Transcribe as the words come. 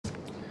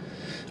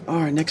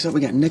Alright, next up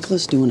we got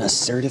Nicholas doing a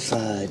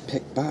certified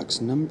pick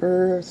box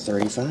number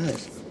 35.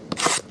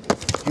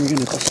 Here we go,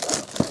 Nicholas.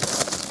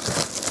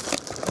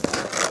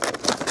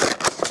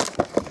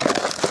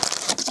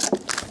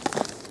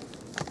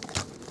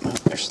 Oh,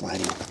 they're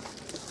sliding.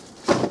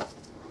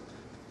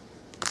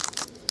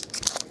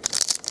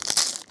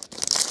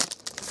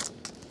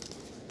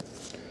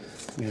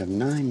 We have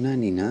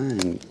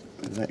 $9.99.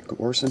 Is that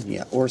Orson?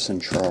 Yeah, Orson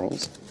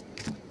Charles.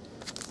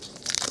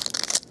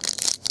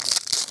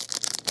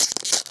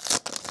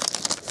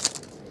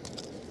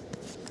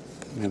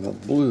 We have a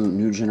blue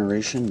New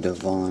Generation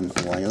Devon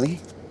Wiley.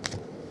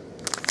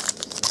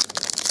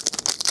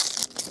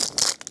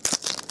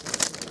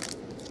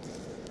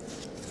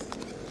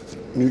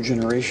 New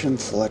Generation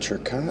Fletcher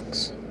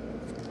Cox.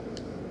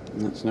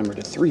 And that's numbered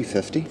to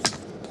 350.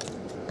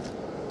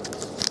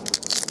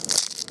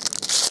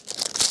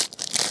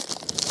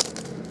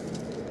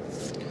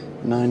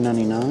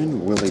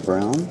 $9.99 Willie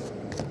Brown.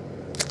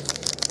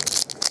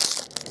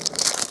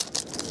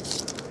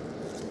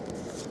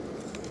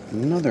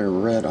 Another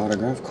red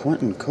autograph,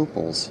 Quentin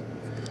Copels,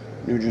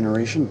 New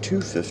Generation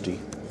 250.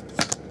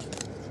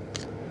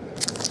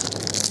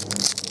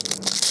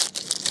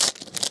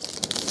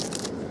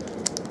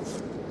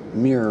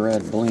 Mirror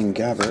red Blaine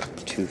Gabbert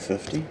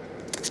 250.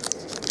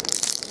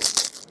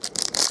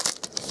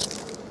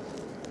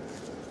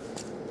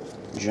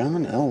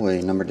 John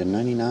Elway, numbered to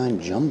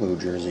 99, jumbo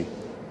jersey.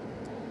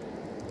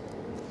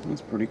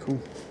 That's pretty cool.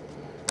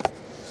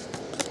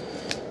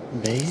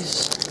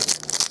 Base.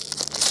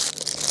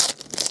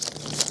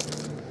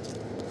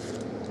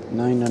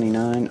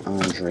 $9.99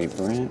 Andre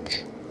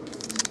Branch.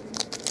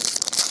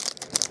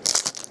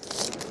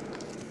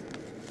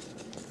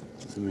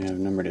 And we have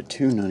numbered at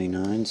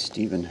 $2.99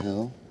 Stephen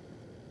Hill,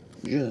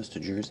 just a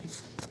jersey.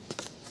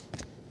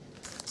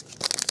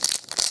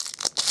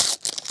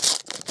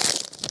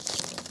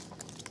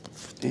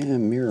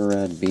 And mirror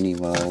red Beanie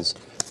Wells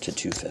to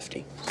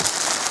 $2.50.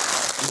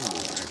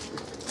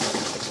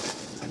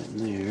 Right in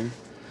there.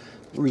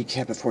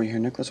 Recap it for you here,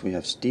 Nicholas. We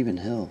have Stephen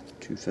Hill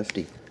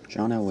 $2.50.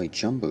 John Elway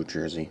jumbo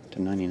jersey to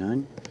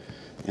 $99,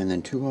 and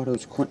then two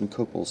autos, Quentin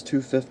Copels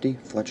 $2.50,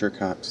 Fletcher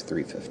Cox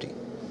 $3.50.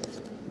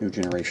 New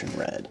Generation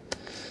red.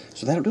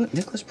 So that'll do it,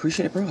 Nicholas.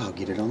 Appreciate it, bro. I'll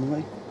get it on the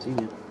way. See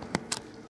you.